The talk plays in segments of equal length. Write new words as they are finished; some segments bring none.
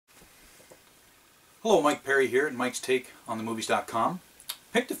Hello, Mike Perry here at Mike's Take on the Movies.com.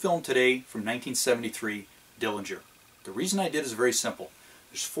 Picked a film today from 1973, Dillenger. The reason I did is very simple.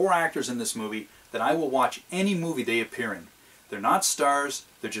 There's 4 actors in this movie that I will watch any movie they appear in. They're not stars,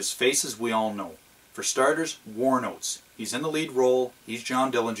 they're just faces we all know. For starters, Warren Oates. He's in the lead role, he's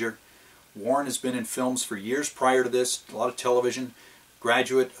John Dillenger. Warren has been in films for years prior to this, a lot of television,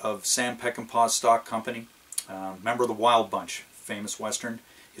 graduate of Sam Peckinpah's stock company, member of the Wild Bunch, famous Western.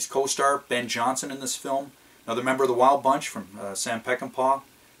 His co-star, Ben Johnson, in this film, another member of the Wild Bunch from Sam Peckinpah,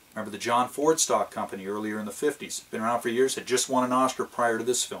 member of the John Ford stock company earlier in the 50s. Been around for years, had just won an Oscar prior to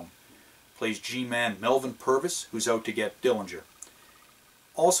this film. Plays G-Man Melvin Purvis, who's out to get Dillenger.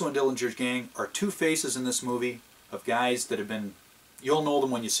 Also in Dillinger's gang are 2 faces in this movie of guys that have been, you'll know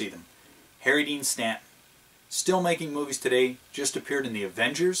them when you see them. Harry Dean Stanton, still making movies today, just appeared in The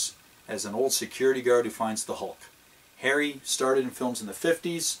Avengers as an old security guard who finds the Hulk. Harry started in films in the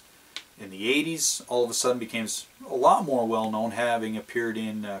 50s, in the 80s, all of a sudden became a lot more well known, having appeared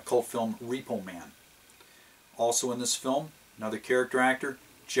in cult film Repo Man. Also in this film, another character actor,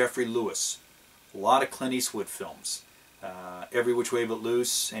 Jeffrey Lewis. A lot of Clint Eastwood films. Every Which Way But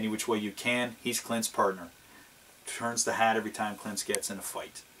Loose, Any Which Way You Can, he's Clint's partner. Turns the hat every time Clint gets in a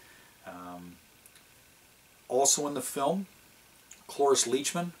fight. Also in the film, Cloris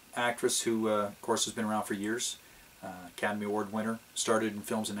Leachman, actress who of course has been around for years. Academy Award winner, started in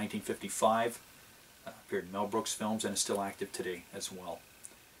films in 1955, appeared in Mel Brooks films, and is still active today as well.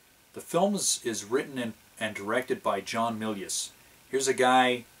 The film is written and directed by John Milius. Here's a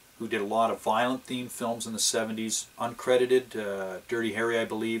guy who did a lot of violent themed films in the 70s, uncredited, Dirty Harry I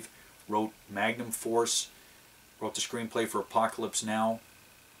believe, wrote Magnum Force, wrote the screenplay for Apocalypse Now,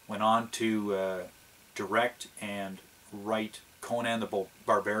 went on to direct and write Conan the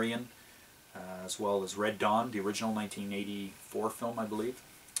Barbarian, as well as Red Dawn, the original 1984 film, I believe.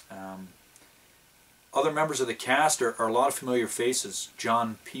 Other members of the cast are a lot of familiar faces.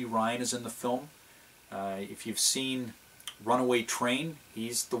 John P. Ryan is in the film. If you've seen Runaway Train,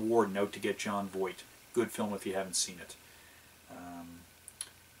 he's the warden out to get John Voight. Good film if you haven't seen it.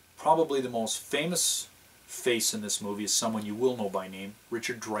 Probably the most famous face in this movie is someone you will know by name,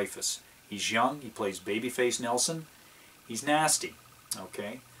 Richard Dreyfuss. He's young, he plays Babyface Nelson. He's nasty,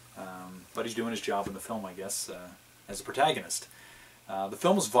 okay? But he's doing his job in the film, I guess, as a protagonist. The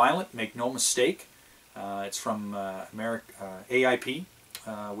film is violent, make no mistake. It's from AIP,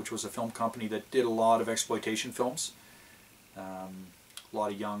 which was a film company that did a lot of exploitation films. A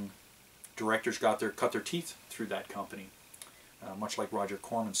lot of young directors cut their teeth through that company, much like Roger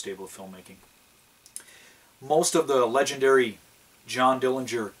Corman's stable of filmmaking. Most of the legendary John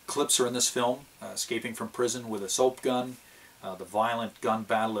Dillenger clips are in this film, escaping from prison with a soap gun, the violent gun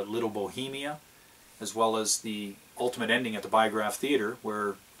battle at Little Bohemia, as well as the ultimate ending at the Biograph Theater,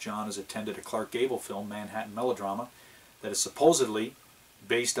 where John has attended a Clark Gable film, Manhattan Melodrama, that is supposedly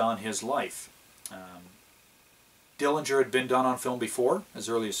based on his life. Dillenger had been done on film before, as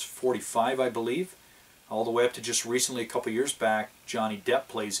early as 45, I believe, all the way up to just recently, a couple years back. Johnny Depp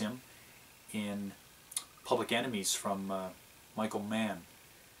plays him in Public Enemies from Michael Mann.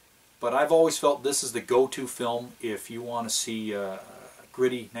 But I've always felt this is the go-to film if you want to see a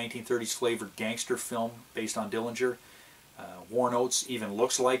gritty 1930s flavored gangster film based on Dillenger. Warren Oates even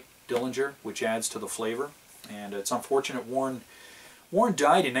looks like Dillenger, which adds to the flavor. And it's unfortunate Warren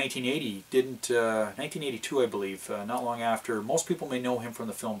died in 1980. 1982, I believe, not long after. Most people may know him from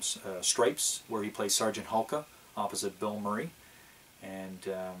the films Stripes, where he plays Sergeant Hulka opposite Bill Murray. And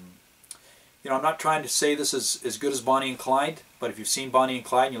you know, I'm not trying to say this is as good as Bonnie and Clyde, but if you've seen Bonnie and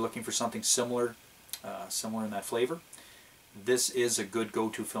Clyde and you're looking for something similar, similar in that flavor, this is a good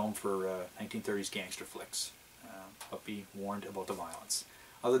go-to film for 1930s gangster flicks. But be warned about the violence.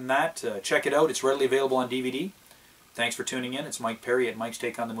 Other than that, check it out. It's readily available on DVD. Thanks for tuning in. It's Mike Perry at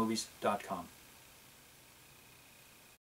Mike'sTakeOnTheMovies.com.